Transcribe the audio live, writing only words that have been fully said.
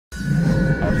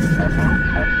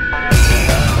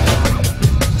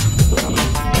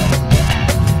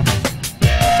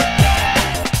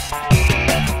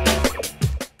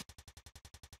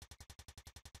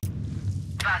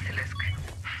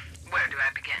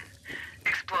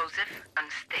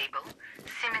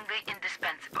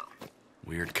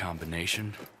Weird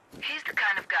combination. He's the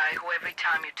kind of guy who every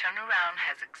time you turn around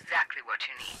has exactly what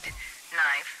you need.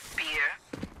 Knife, beer,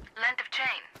 length of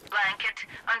chain, blanket,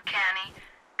 uncanny.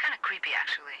 Kind of creepy,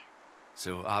 actually.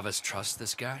 So Avas trusts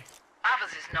this guy?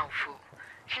 Avas is no fool.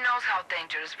 He knows how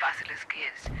dangerous Vasilisk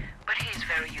is, but he is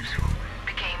very useful.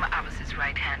 Became Avas's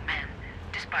right-hand man,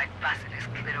 despite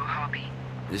Vasilisk's little hobby.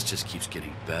 This just keeps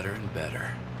getting better and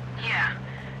better. Yeah,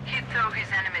 he'd throw his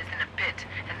enemies in a pit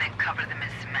and then cover them in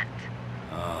cement.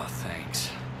 Oh, thanks.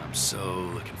 I'm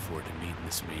so looking forward to meeting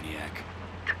this maniac.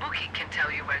 The bookie can tell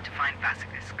you where to find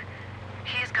Vasilisk.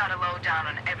 He's got a lowdown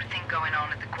on everything going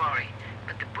on at the quarry,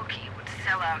 but the bookie would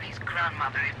sell out his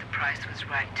grandmother if the price was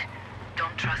right.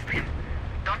 Don't trust him.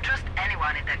 Don't trust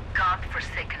anyone in that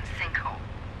god-forsaken sinkhole.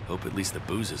 Hope at least the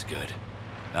booze is good.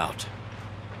 Out.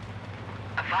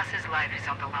 Avas's life is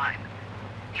on the line.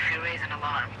 If you raise an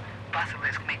alarm,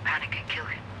 Basilisk may panic and kill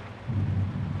him.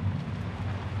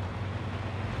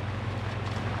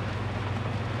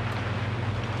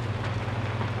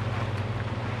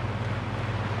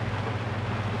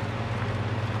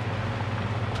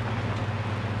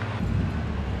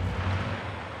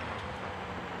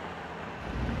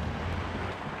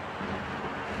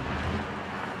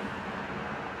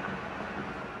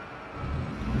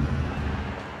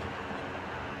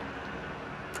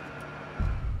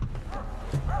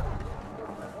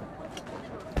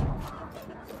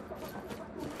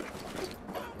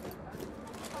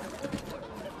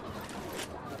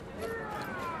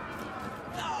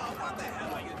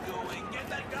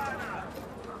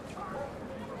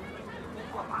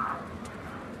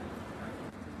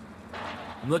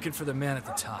 I'm looking for the man at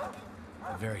the top.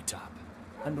 The very top.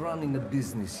 I'm running a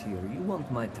business here. You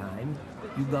want my time?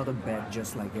 You got a bag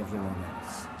just like everyone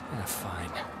else. Yeah,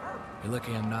 fine. You're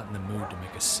lucky I'm not in the mood to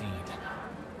make a scene.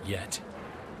 Yet.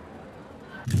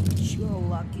 It's your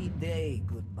lucky day,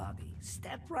 good Bobby.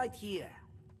 Step right here.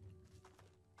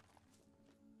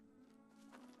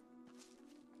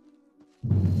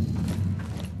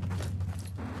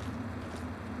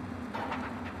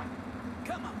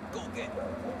 Come on, go get it.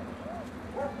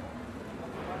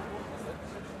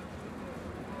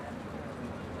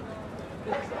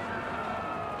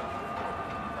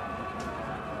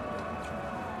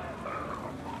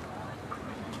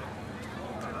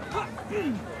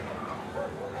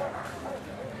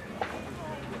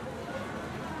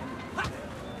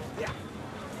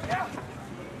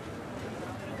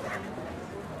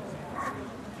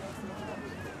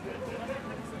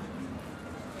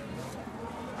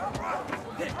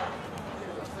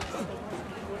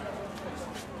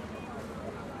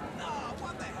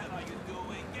 What the hell are you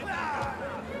doing? Get out!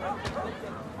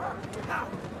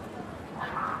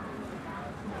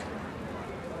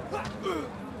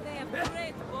 They have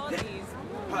great bodies.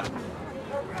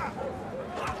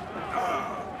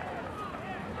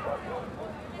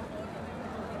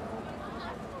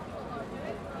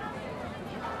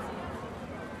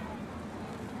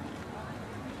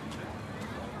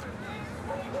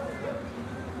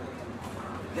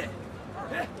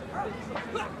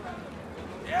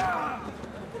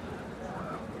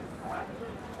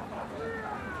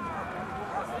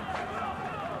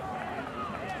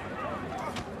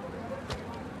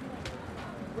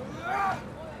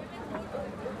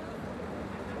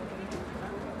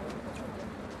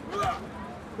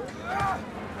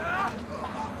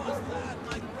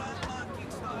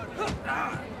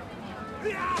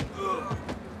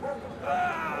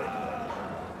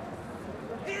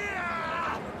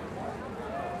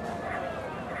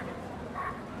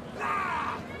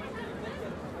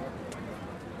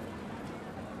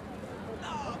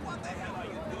 What the hell are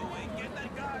you doing? Get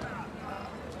that gun out!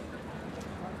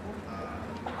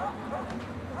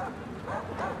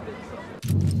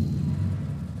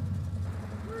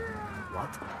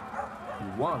 What? You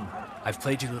won. I've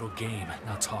played your little game.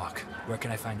 Now talk. Where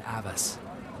can I find Avas?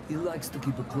 He likes to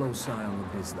keep a close eye on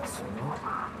the business, you know?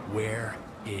 Where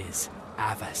is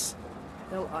Avas?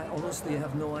 Hell, I honestly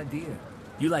have no idea.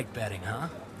 You like betting, huh?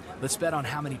 Let's bet on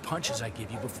how many punches I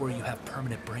give you before you have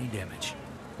permanent brain damage.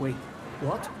 Wait,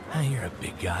 what? You're a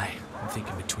big guy. I'm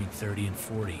thinking between 30 and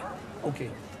 40.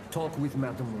 Okay, talk with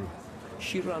Madame Rue.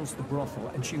 She runs the brothel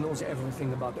and she knows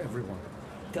everything about everyone.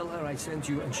 Tell her I sent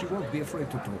you and she won't be afraid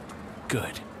to talk.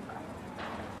 Good.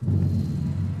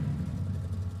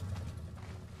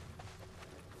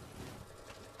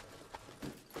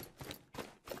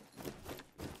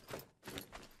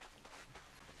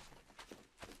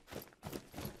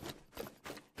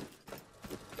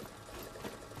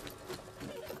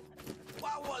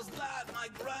 What was that? My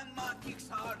grandma kicks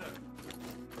harder.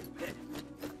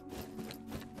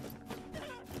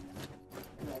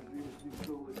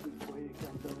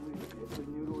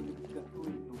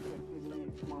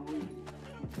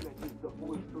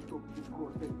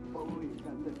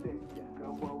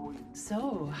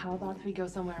 So, how about we go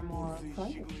somewhere more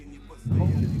private?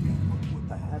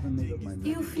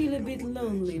 You feel a bit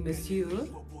lonely, monsieur?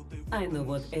 I know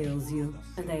what ails you,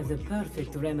 and I have the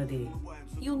perfect remedy.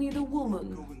 You need a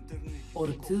woman. Or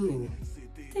two.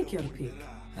 Take your pick.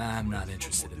 I'm not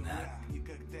interested in that.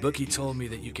 Bookie told me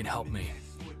that you can help me.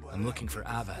 I'm looking for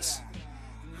Avas.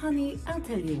 Honey, I'll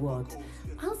tell you what.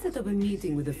 I'll set up a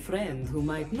meeting with a friend who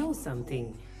might know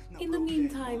something. In the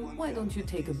meantime, why don't you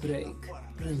take a break?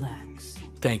 Relax.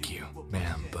 Thank you,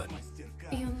 ma'am, but...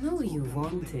 You know you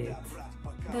want it.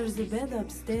 There's a bed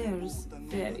upstairs.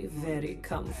 Very, very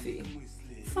comfy.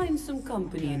 Find some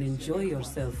company and enjoy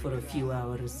yourself for a few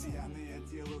hours.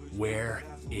 Where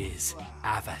is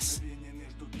Avas?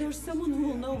 There's someone who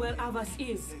will know where Avas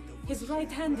is. His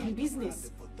right hand in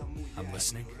business. I'm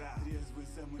listening.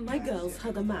 My girls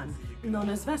had a man, known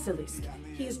as Vasilisk.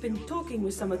 He has been talking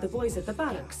with some of the boys at the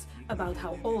barracks about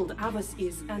how old Avas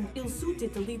is and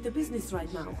ill-suited to lead the business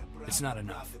right now. It's not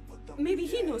enough. Maybe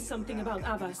he knows something about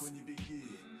Avas.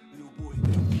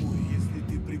 Если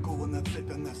ты прикован на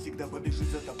цепь, она всегда побежит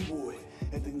за тобой.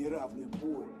 Это неравный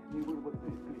бой, не вырваться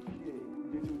из клещей,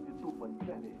 где люди тупо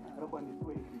стали рабами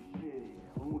своих вещей.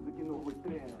 В музыке новый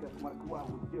тренд, как морква,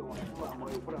 сделан зла,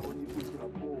 мое право не быть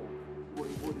рабом. Твой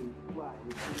волен зла,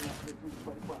 если нас найдет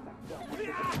борьба, тогда мы...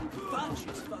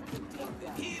 Punches, fucking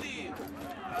teeth, hit him!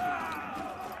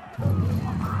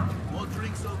 More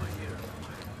drinks over here.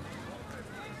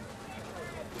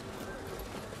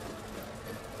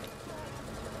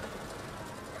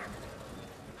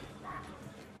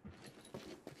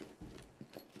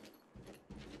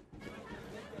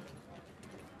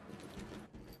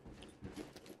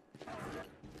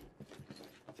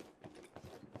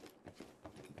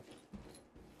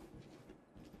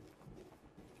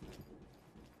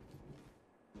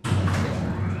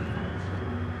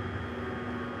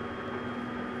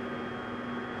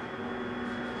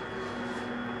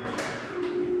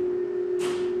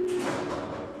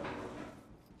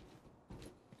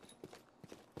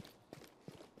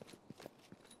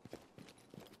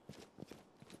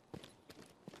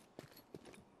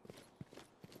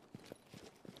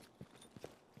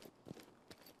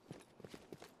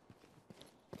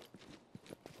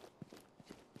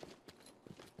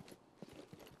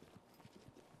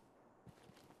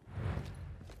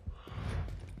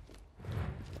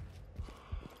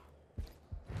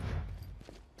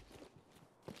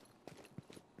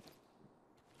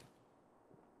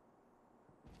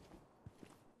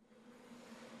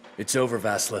 It's over,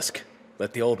 Vasilisk.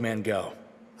 Let the old man go.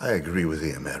 I agree with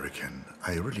the American.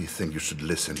 I really think you should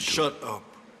listen to... Shut up.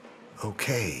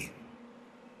 Okay.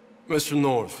 Mr.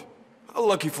 North, how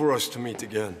lucky for us to meet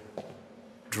again.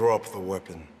 Drop the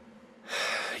weapon.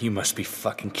 You must be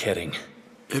fucking kidding.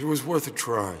 It was worth a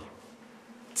try.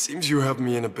 It seems you have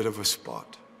me in a bit of a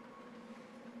spot.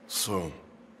 So,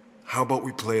 how about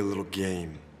we play a little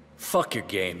game? Fuck your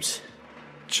games.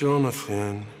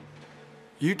 Jonathan,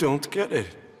 you don't get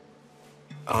it.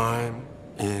 I'm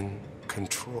in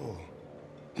control.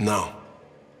 Now,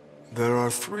 there are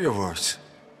 3 of us,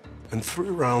 and 3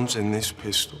 rounds in this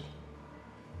pistol.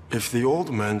 If the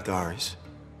old man dies,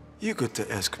 you get to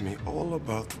ask me all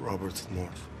about Robert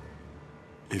North.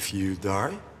 If you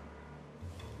die,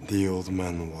 the old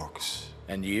man walks.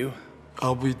 And you?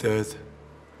 I'll be dead.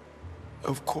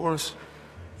 Of course,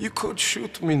 you could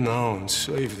shoot me now and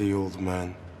save the old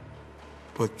man.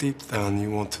 But deep down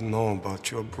you want to know about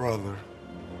your brother.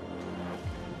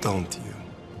 Don't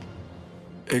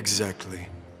you? Exactly.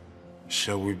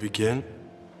 Shall we begin?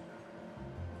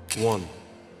 1.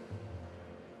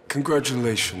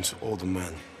 Congratulations, old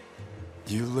man.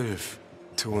 You live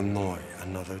to annoy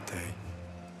another day.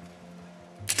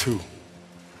 2.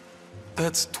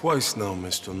 That's twice now,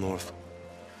 Mr. North.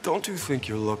 Don't you think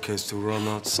your luck has to run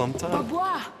out sometime?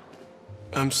 Bois!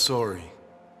 I'm sorry,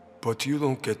 but you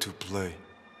don't get to play.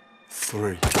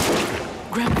 3.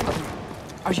 Grandfather,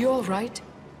 are you all right?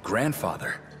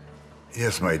 Grandfather?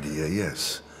 Yes, my dear,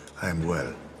 yes. I'm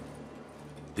well.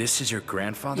 This is your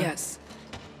grandfather? Yes.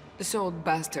 This old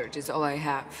bastard is all I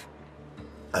have.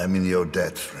 I'm in your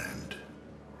debt, friend.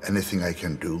 Anything I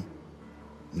can do?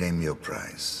 Name your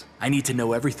price. I need to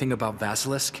know everything about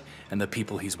Vasilisk and the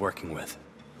people he's working with.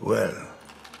 Well,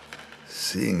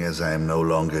 seeing as I am no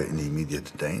longer in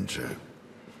immediate danger,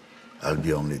 I'll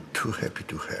be only too happy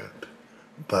to help.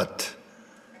 But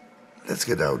let's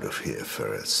get out of here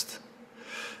first.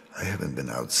 I haven't been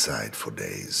outside for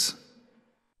days.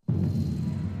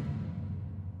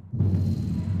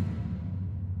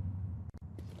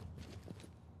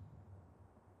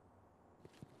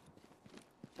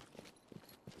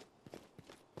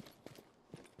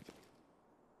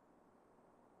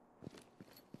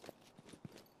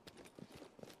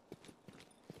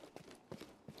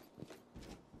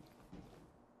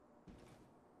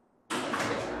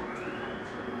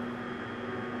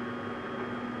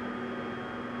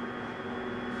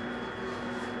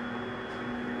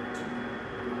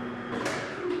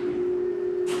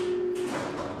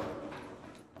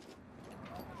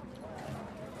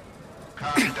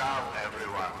 down,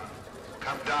 everyone.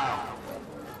 Come down.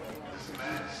 This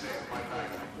man saved my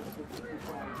life.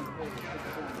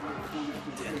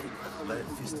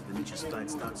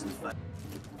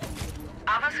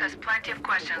 Avos has plenty of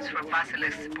questions for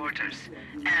Basilisk supporters,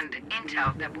 and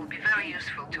intel that will be very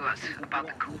useful to us about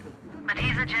the coup. But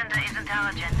his agenda isn't our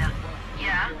agenda.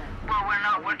 Yeah? Well, we're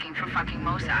not working for fucking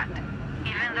Mossad.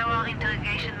 Even though our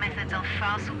interrogation methods are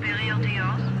far superior to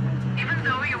yours? Even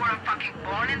though you weren't fucking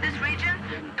born in this region?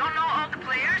 Don't know all the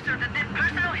players or the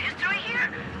personal history here?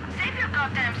 Save your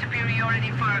goddamn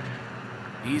superiority for...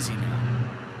 Easy now.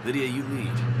 Lydia, you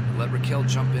lead. Let Raquel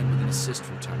jump in with an assist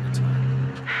from time to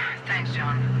time. Thanks,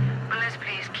 John. But let's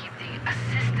please keep the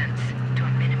assistance to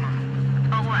a minimum.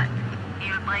 Or what?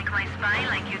 You'll break my spine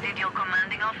like you did your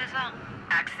commanding officer?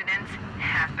 Accidents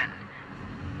happen.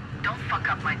 Don't fuck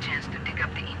up my chance to dig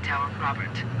up the intel of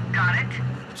Robert. Got it?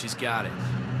 She's got it.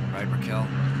 Right, Raquel?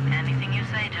 Anything you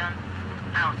say, John.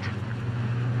 Out.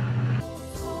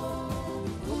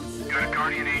 Got a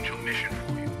Guardian Angel mission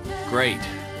for you. Great.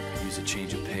 Could use a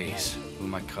change of pace. Who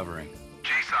am I covering?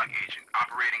 JSOC agent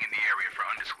operating in the area for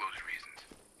undisclosed reasons.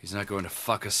 He's not going to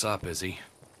fuck us up, is he?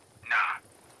 Nah.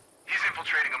 He's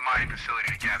infiltrating a mining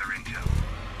facility to gather intel.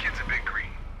 Kid's a bit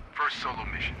green. First solo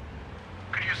mission.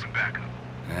 Could use some backup.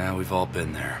 Yeah, we've all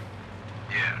been there.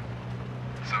 Yeah.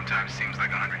 Sometimes seems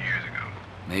like 100 years ago.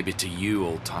 Maybe to you,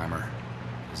 old-timer.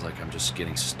 Feels like I'm just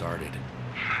getting started.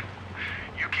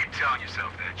 You keep telling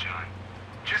yourself that, John.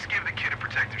 Just give the kid a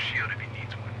protective shield if he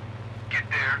needs one. Get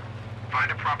there,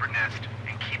 find a proper nest,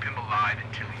 and keep him alive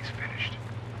until he's finished.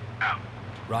 Out.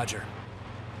 Roger.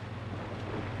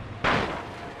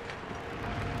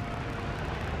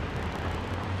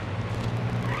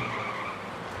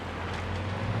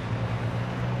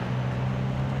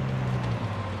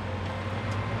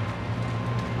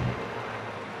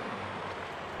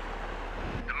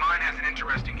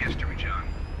 Interesting history, John.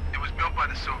 It was built by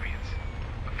the Soviets.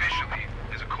 Officially,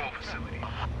 as a coal facility.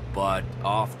 But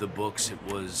off the books it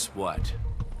was what?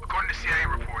 According to CIA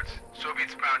reports,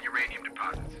 Soviets found uranium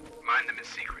deposits, mined them in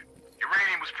secret.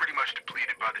 Uranium was pretty much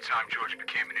depleted by the time Georgia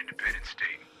became an independent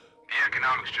state. The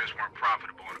economics just weren't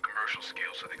profitable on a commercial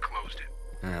scale, so they closed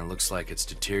it. Looks like it's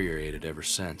deteriorated ever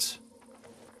since.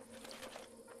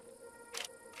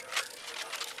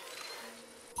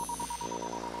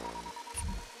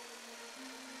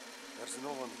 There's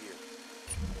no one here.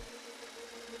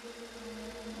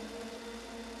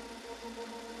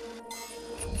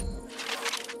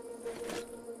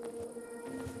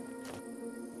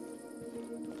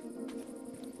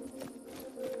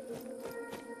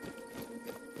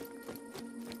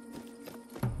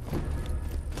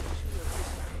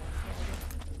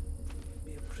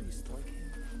 Be a priest like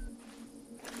him.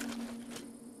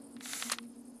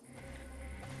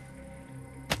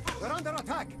 We're under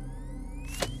attack!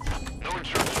 No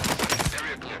intrusions.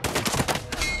 Area clear.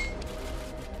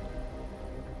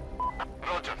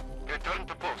 Roger. Return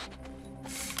to post.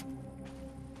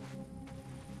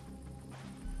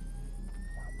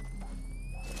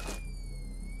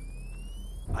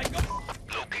 I go.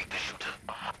 Locate the shooter.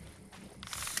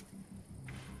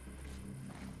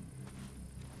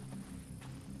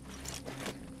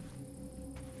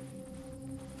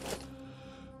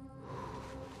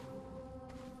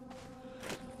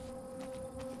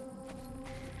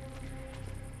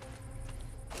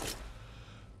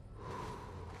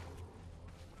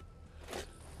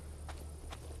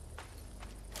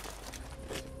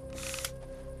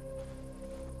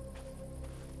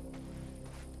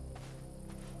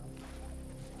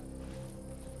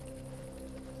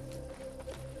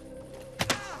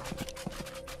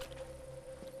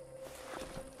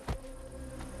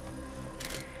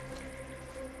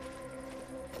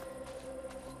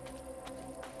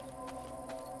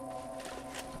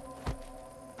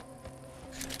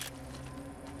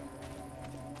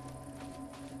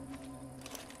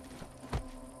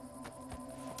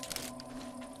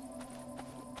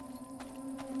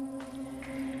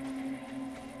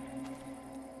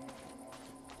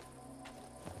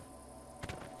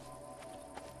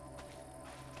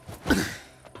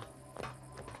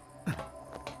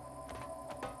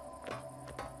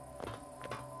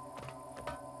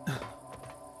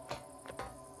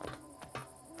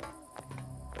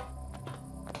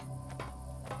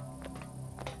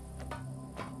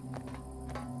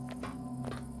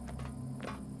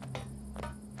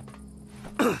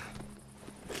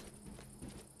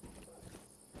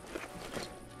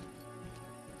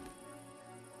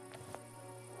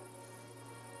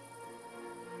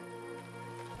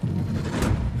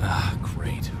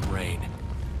 Great. Rain.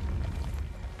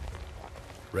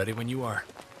 Ready when you are.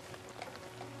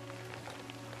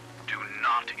 Do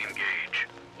not engage.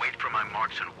 from my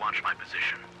marks and watch my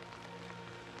position.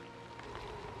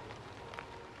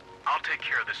 I'll take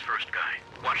care of this first guy.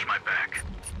 Watch my back.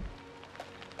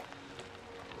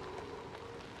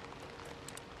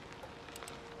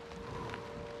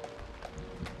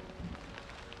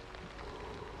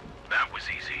 That was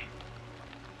easy.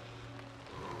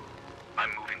 I'm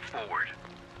moving forward.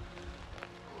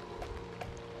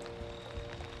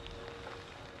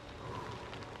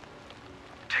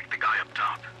 Take the guy up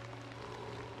top.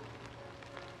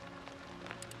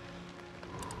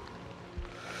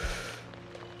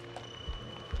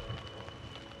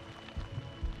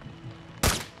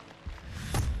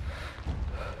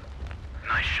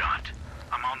 Nice shot.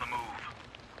 I'm on the move.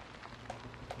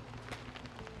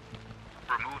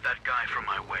 Remove that guy from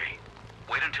my way.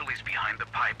 Wait until he's behind the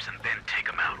pipes and then take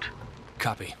him out.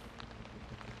 Copy.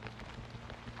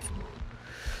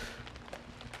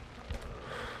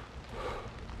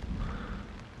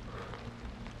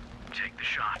 Take the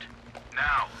shot.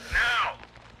 Now! Now!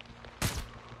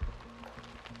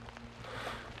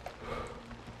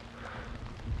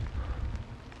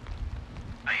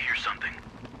 I hear something.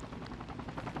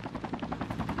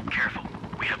 Careful.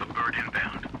 We have a bird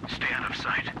inbound. Stay out of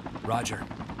sight. Roger.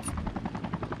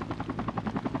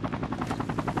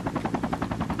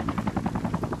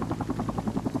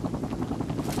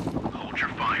 Hold your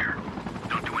fire.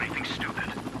 Don't do anything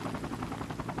stupid.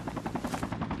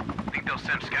 Think they'll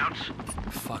send scouts?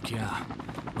 Fuck yeah.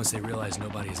 Once they realize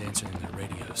nobody's answering their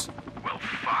radios. Well,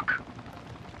 fuck.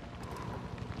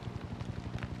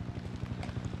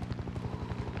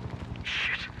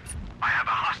 Shit. I have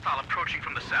a hostile approaching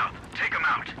from the south. Take him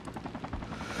out.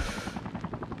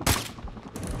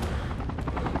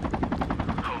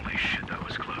 Holy shit, that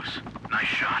was close. Nice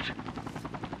shot.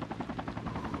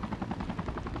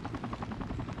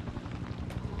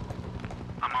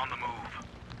 I'm on the move.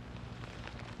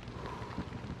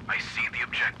 I see the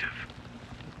objective.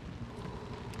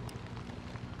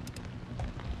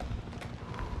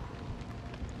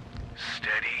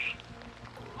 Steady.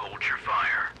 Hold your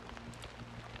fire.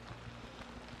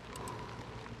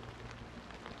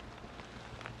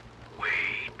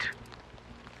 Wait.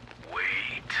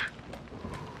 Wait.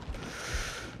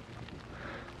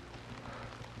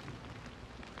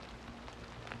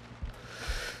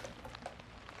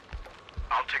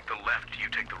 I'll take the left, you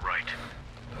take the right.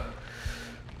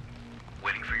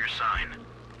 Waiting for your sign.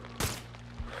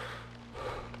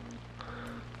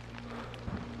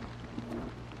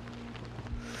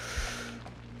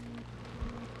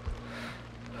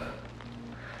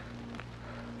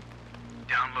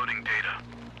 Downloading data.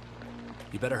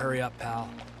 You better hurry up, pal.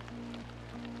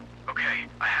 Okay,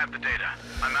 I have the data.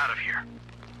 I'm out of here.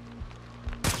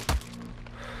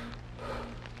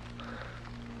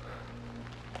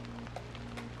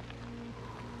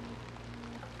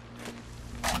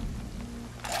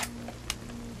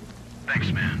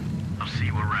 Thanks, man. I'll see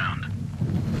you around.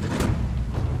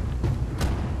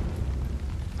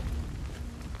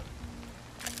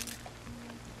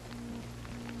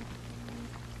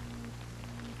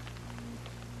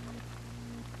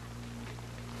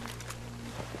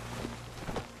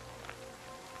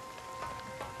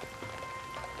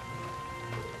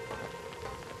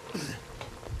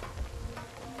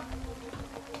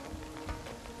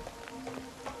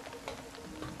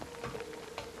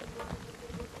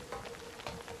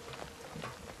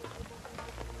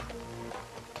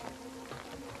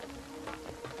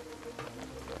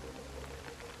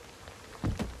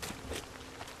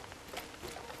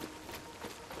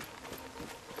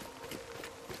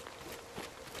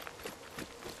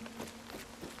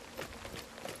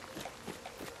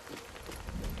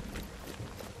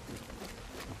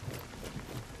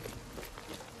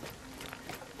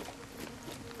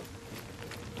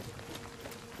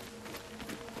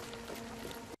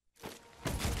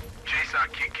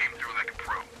 Kid came through like a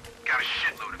pro. Got a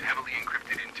shitload of heavily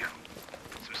encrypted intel.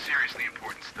 Some seriously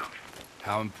important stuff.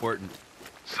 How important?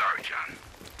 Sorry, John.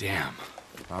 Damn.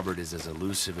 Robert is as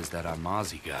elusive as that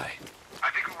Amazi guy. I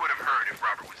think we would have heard if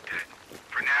Robert was dead.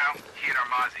 For now, he and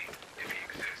Armazi, if he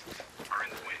exists, are in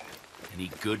the wind. Any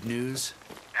good news?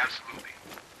 Absolutely.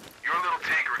 Your little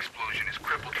tanker explosion has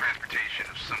crippled transportation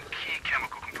of some key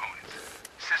chemical components.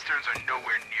 Cisterns are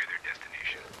nowhere near their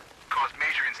destination. Caused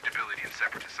major instability in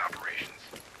separatist operations.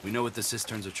 We know what the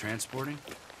cisterns are transporting?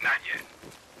 Not yet.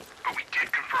 But we did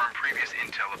confirm previous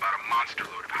intel about a monster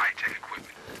load of high-tech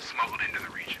equipment smuggled into the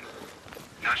region.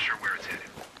 Not sure where it's headed.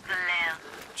 The Lair.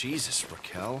 Jesus,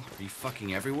 Raquel. Are you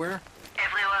fucking everywhere?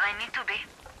 Everywhere I need to be.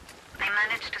 I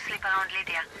managed to slip around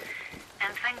Lydia. And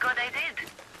thank God I did.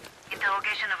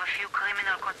 Interrogation of a few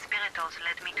criminal conspirators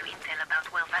led me to intel about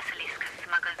where Vasilisk has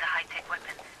smuggled the high-tech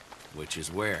weapons. Which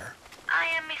is where? I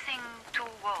am missing 2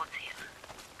 words here.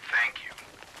 Thank you.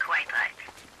 Quite right.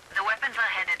 The weapons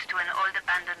are headed to an old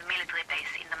abandoned military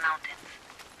base in the mountains.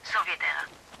 Soviet era.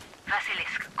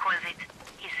 Vasilisk calls it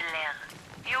his lair.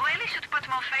 You really should put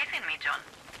more faith in me, John.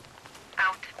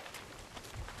 Out.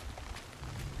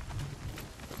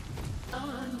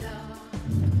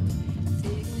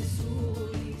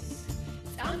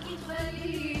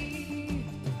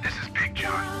 This is Big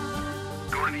John.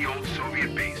 Go to the old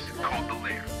Soviet base called the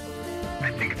Lair.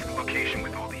 I think it's the location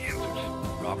with all the answers.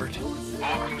 Robert?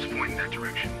 All clues point in that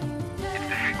direction. It's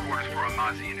the headquarters for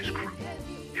Amazi and his crew.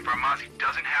 If Amazi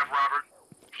doesn't have Robert,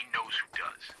 he knows who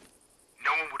does.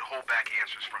 No one would hold back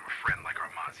answers from a friend like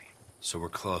Amazi. So we're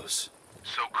close.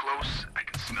 So close, I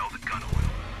can smell the gun oil.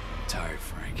 Tired,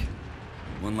 Frank.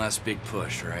 One last big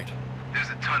push, right? There's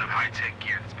a ton of high-tech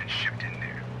gear that's been shipped in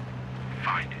there.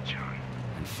 Find it, John.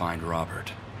 And find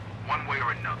Robert. One way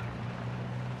or another.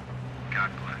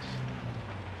 God bless.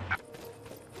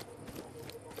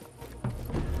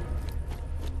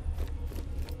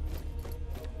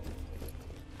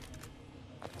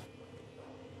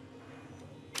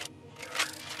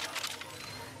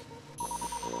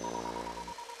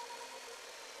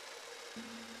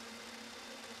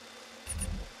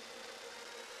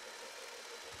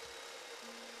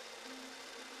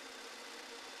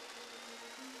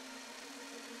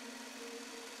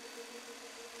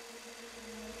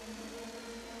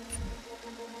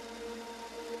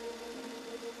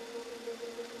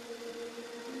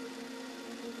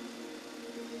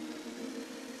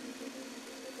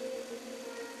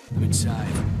 I'm inside.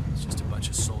 It's just a bunch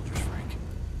of soldiers, Frank.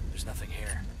 There's nothing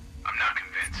here. I'm not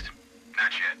convinced.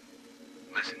 Not yet.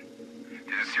 Listen,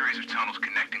 there's a series of tunnels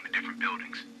connecting the different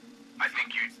buildings. I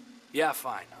think you... Yeah,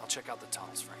 fine. I'll check out the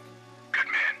tunnels, Frank. Good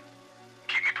man.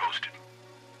 Keep me posted.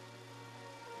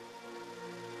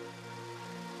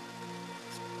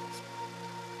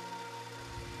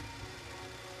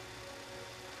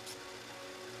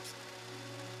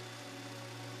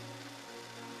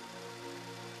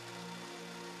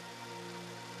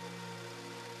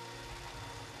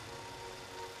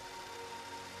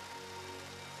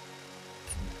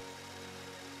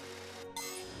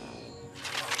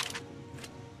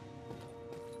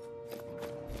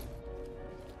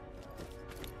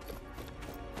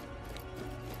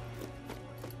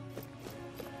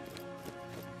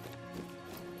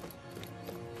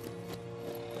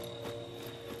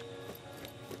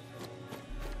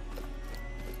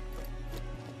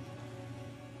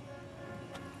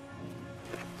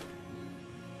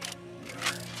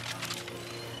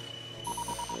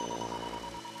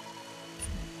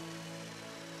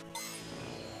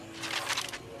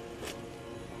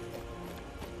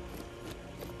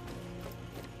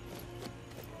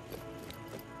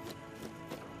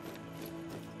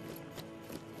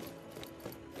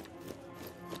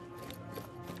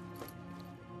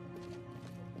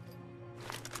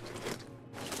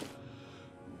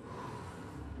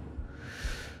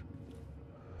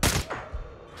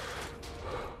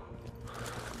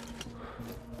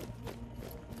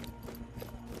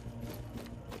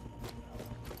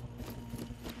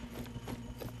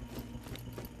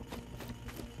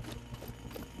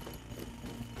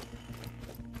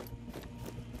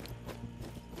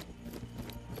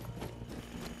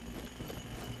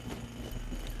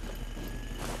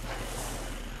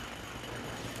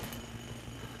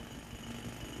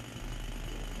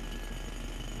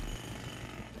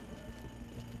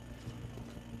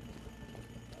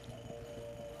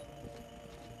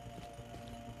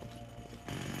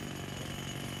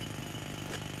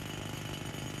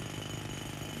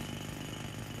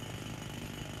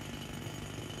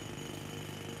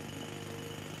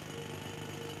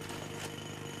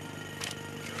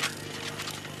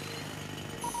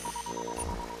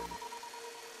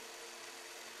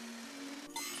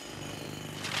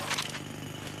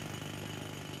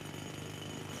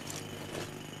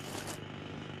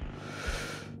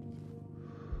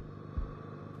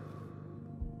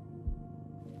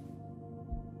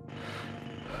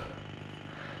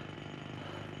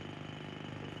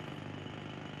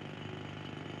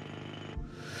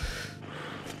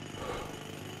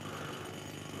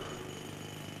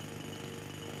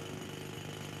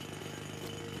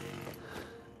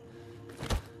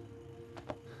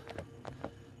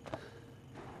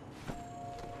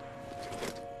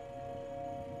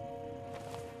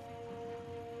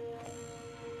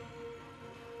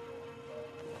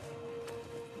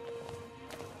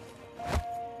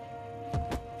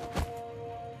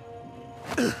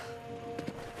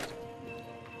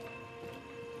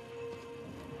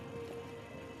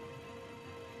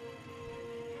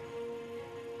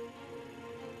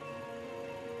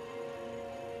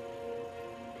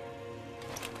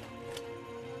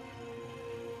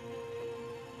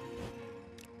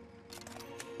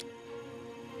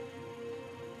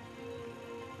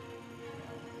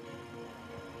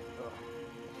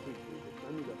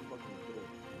 need a fucking drink.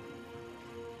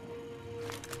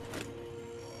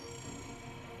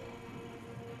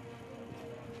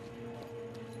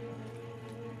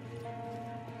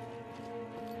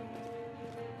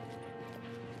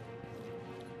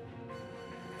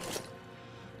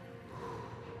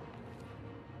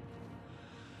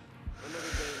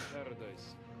 Another day in paradise.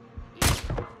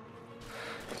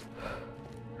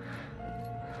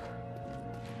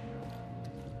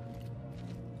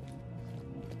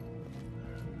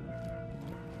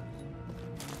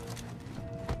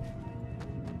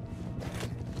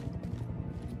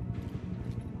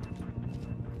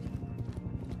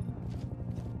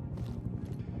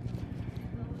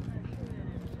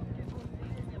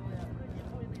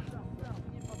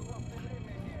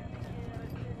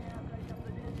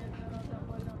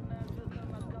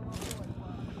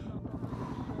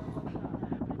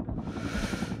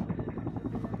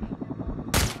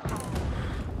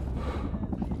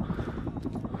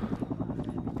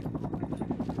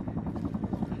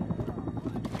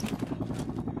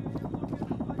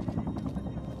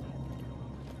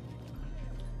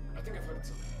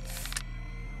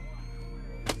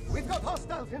 We've got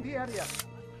hostiles in the area.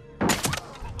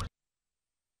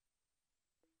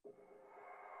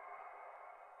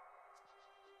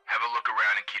 Have a look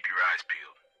around and keep your eyes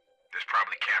peeled. There's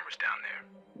probably cameras down there.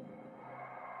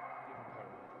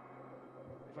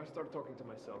 If I start talking to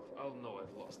myself, I'll know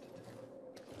I've lost it.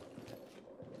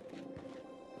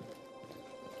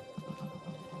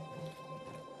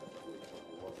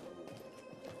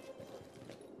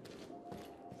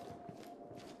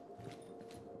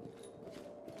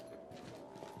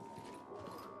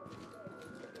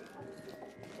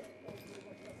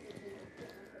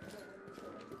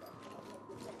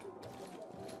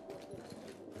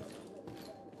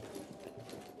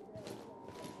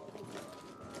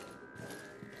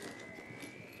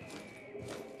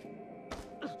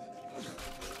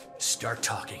 Start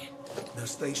talking. They're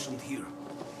stationed here.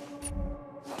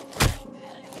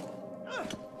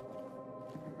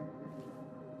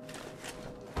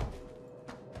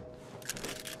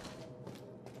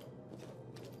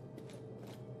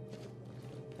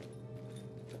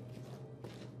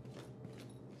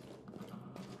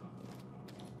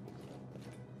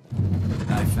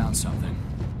 I found something.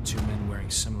 Two men wearing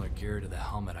similar gear to the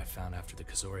helmet I found after the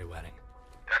Kazori wedding.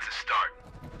 That's a start.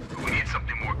 But we need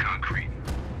something more concrete.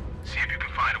 See if you can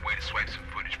find a way to swipe some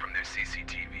footage from their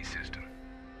CCTV system.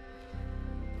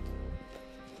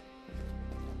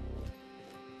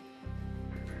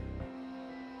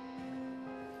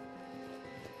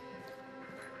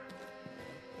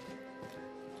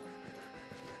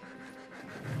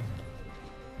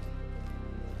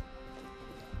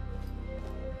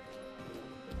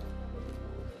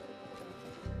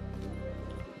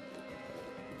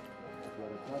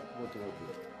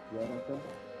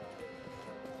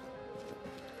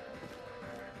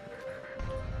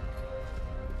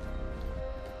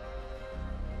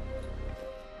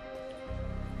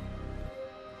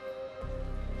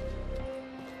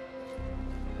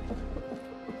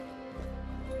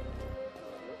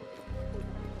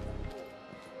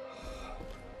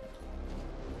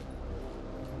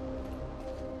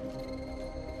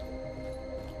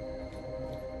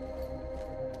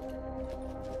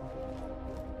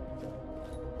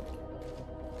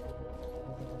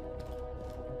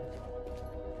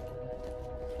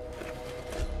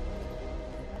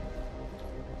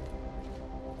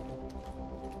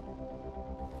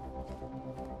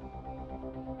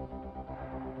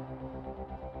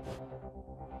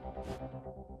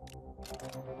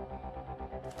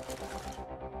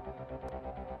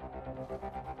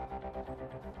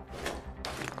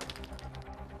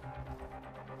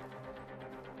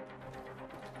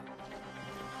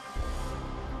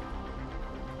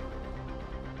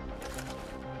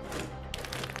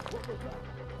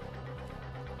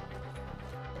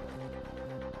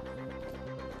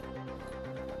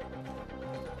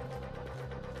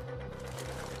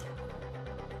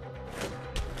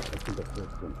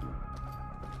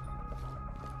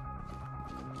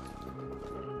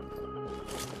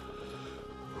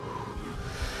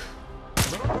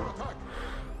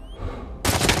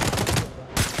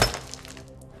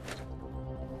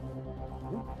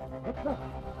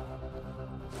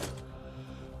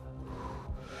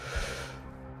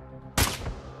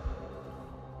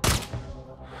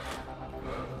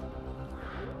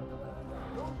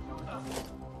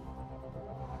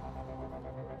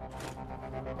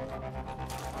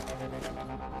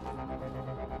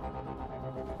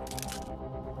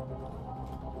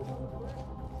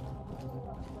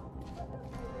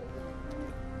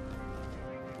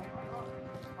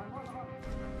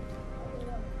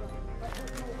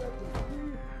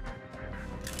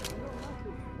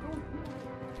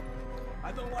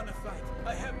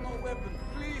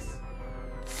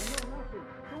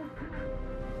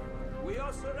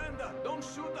 surrender! Don't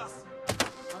shoot us!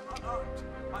 I'm unarmed!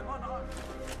 I'm unarmed!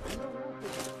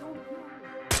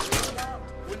 We're unarmed!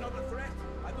 We're not a threat!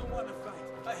 I don't want to fight!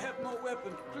 I have no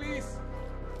weapon! Please!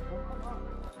 I'm unarmed!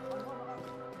 I'm unarmed!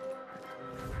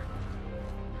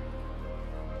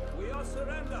 We all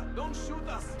surrender! Don't shoot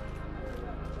us!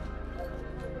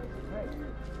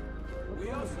 We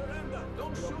all surrender!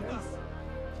 Don't shoot us!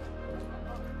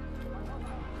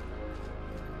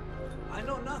 I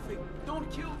know nothing!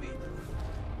 Don't kill me!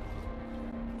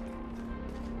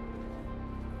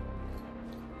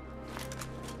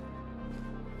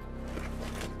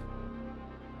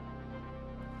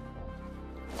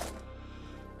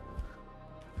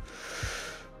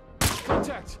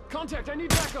 Contact! Contact! I need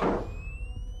backup!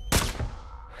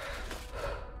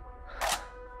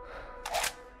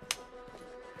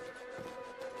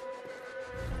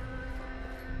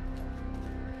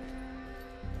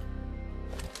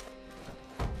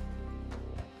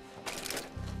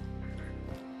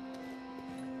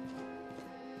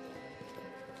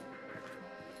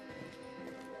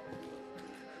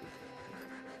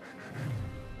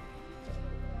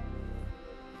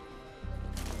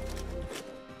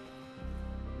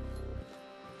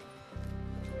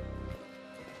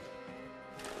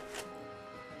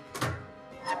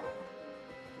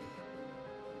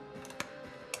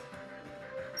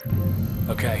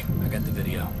 Okay, I got the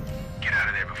video. Get out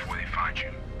of there before they find you.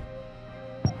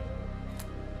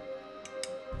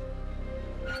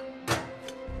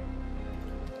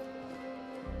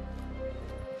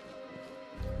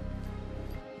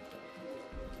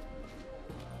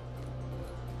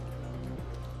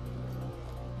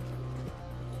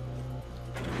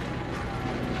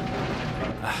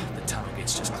 The tunnel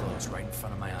gate's just closed right in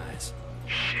front of my eyes.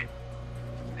 Shit.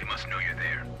 They must know you're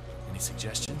there. Any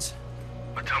suggestions?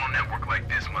 A tunnel network like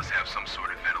this must have some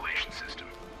sort of ventilation system.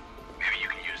 Maybe you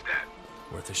can use that.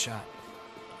 Worth a shot.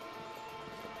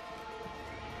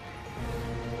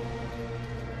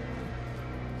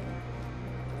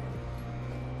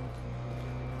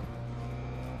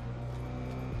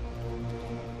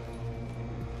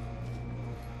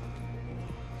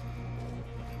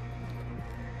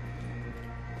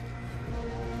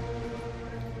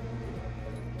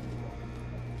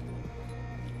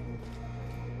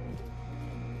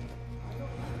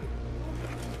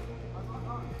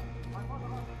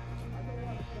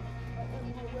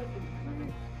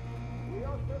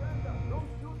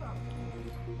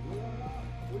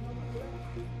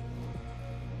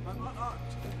 I'm unarmed!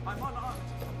 I'm unarmed!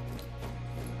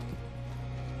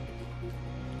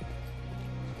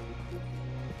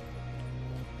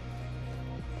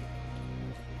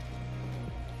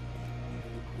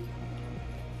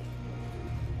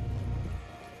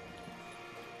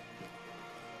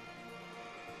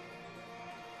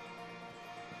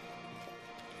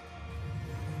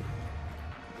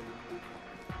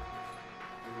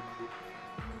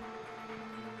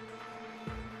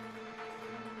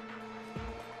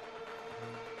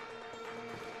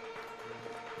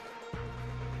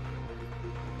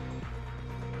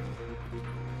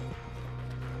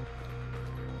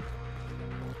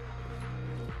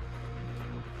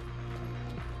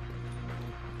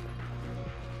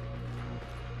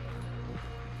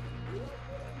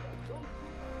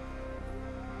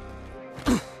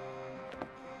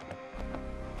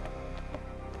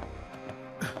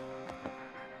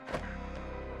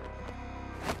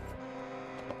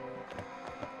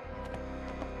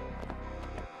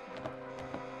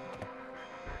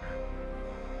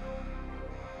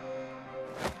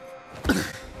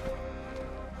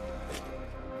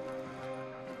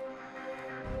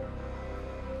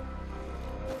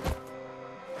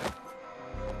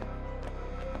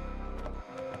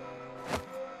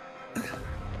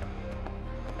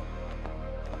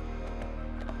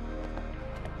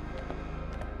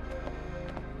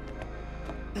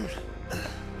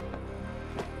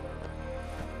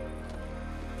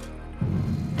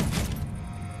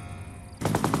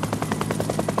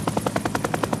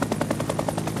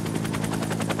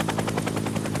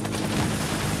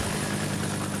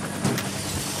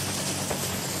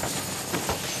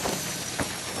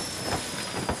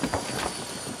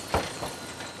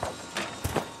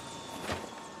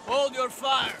 Hold your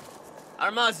fire.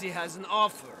 Armazi has an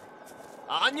offer.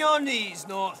 On your knees,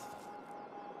 North.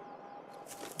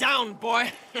 Down,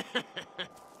 boy!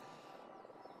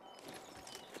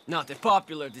 Not a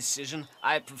popular decision.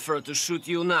 I prefer to shoot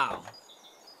you now.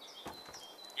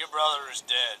 Your brother is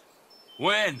dead.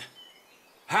 When?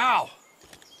 How?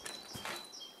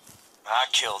 I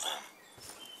killed him.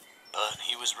 But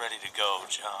he was ready to go,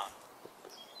 John.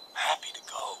 Happy to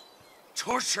go.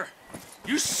 Torture!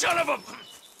 You son of a...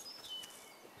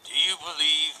 Do you you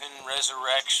believe in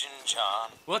resurrection, John?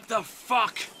 What the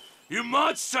fuck? You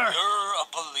monster! You're a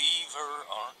believer,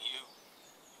 aren't you?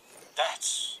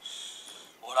 That's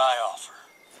what I offer.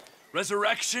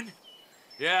 Resurrection?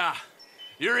 Yeah,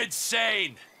 you're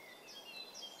insane.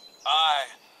 I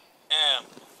am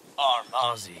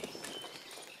Armazi.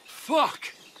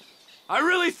 Fuck! I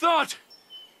really thought...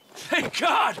 Thank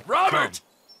God, Robert!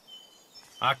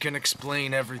 I can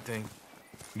explain everything.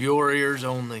 Your ears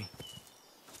only.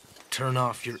 Turn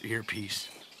off your earpiece.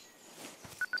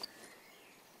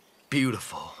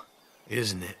 Beautiful,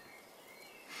 isn't it?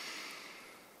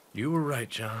 You were right,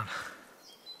 John.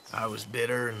 I was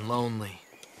bitter and lonely.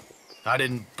 I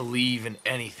didn't believe in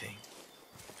anything.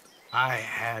 I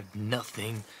had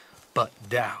nothing but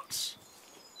doubts.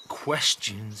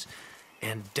 Questions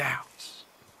and doubts.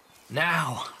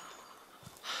 Now,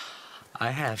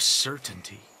 I have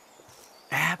certainty.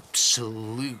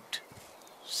 Absolute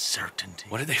certainty.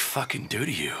 What did they fucking do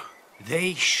to you?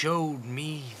 They showed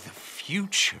me the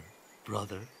future,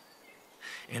 brother.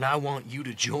 And I want you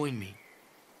to join me.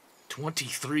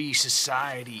 23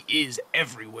 Society is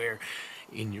everywhere.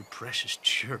 In your precious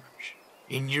church.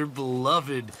 In your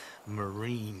beloved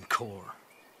Marine Corps.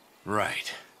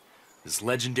 Right. This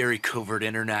legendary covert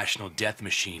international death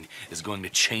machine is going to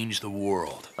change the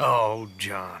world. Oh,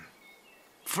 John.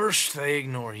 First they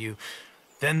ignore you,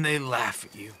 then they laugh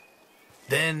at you.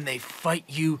 Then they fight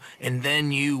you, and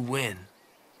then you win.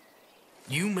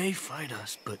 You may fight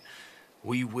us, but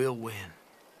we will win.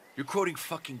 You're quoting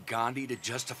fucking Gandhi to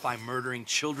justify murdering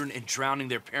children and drowning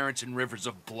their parents in rivers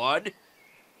of blood?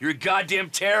 You're a goddamn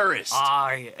terrorist!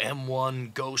 I am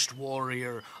one ghost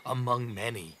warrior among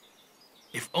many.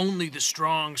 If only the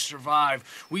strong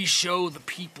survive, we show the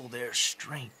people their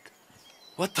strength.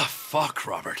 What the fuck,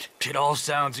 Robert? It all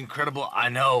sounds incredible, I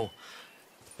know.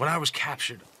 When I was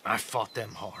captured, I fought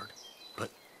them hard. But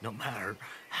no matter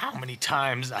how many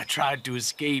times I tried to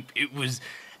escape, it was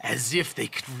as if they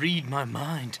could read my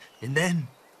mind. And then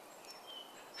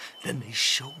they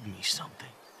showed me something.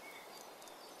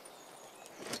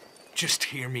 Just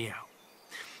hear me out.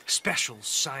 Special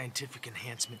scientific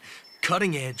enhancement,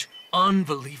 cutting edge,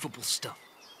 unbelievable stuff.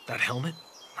 That helmet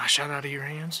I shot out of your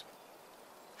hands?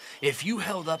 If you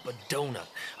held up a donut,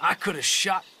 I could have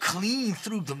shot clean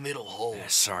through the middle hole. Yeah,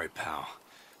 sorry, pal,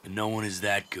 but no one is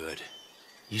that good.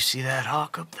 You see that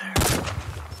hawk up there?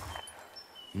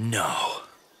 No.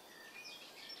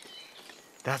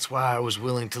 That's why I was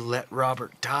willing to let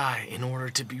Robert die in order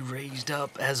to be raised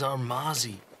up as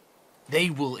Armazi. They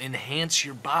will enhance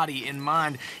your body and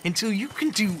mind until you can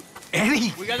do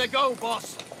anything. We gotta go,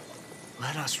 boss.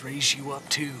 Let us raise you up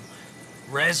too.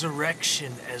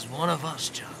 Resurrection as one of us,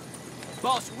 John.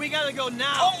 Boss, we gotta go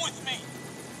now. Come with me.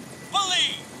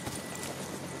 Believe.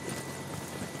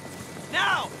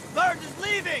 Now! Bird is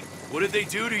leaving! What did they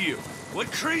do to you?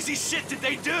 What crazy shit did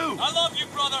they do? I love you,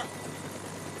 brother.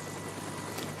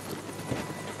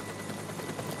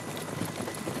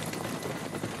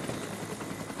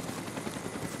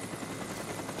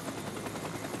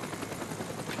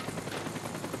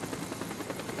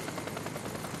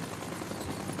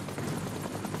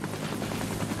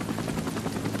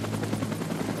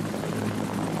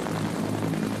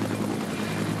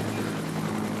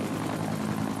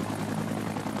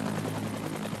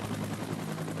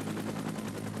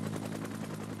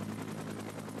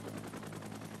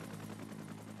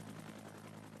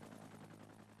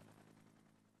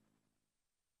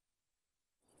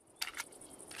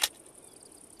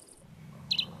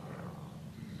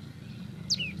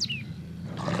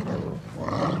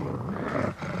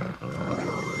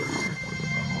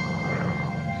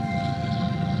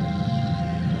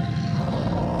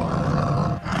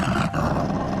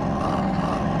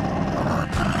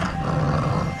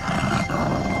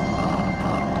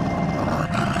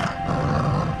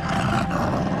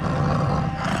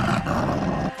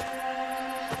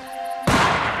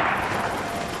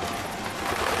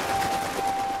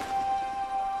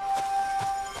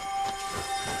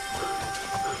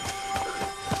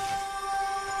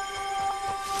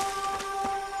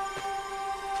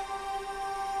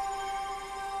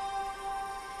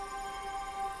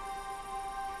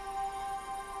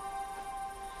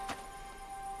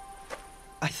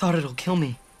 I thought it'll kill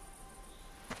me.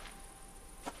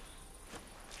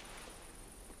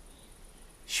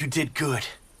 You did good.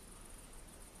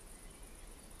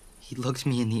 He looked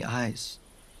me in the eyes.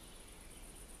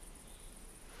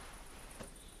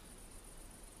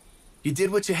 You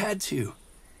did what you had to.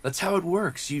 That's how it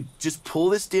works. You just pull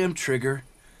this damn trigger,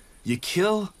 you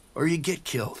kill or you get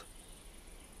killed.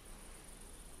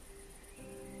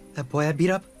 That boy I beat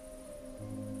up?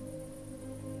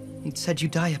 He'd said you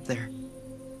die up there.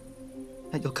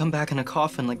 That you'll come back in a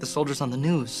coffin like the soldiers on the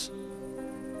news.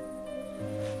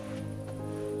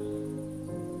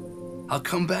 I'll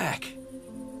come back.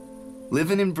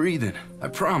 Living and breathing, I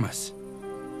promise.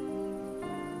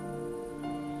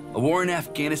 A war in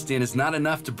Afghanistan is not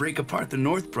enough to break apart the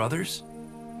North, brothers.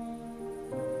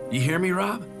 You hear me,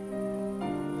 Rob?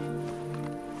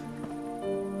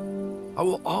 I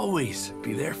will always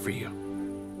be there for you.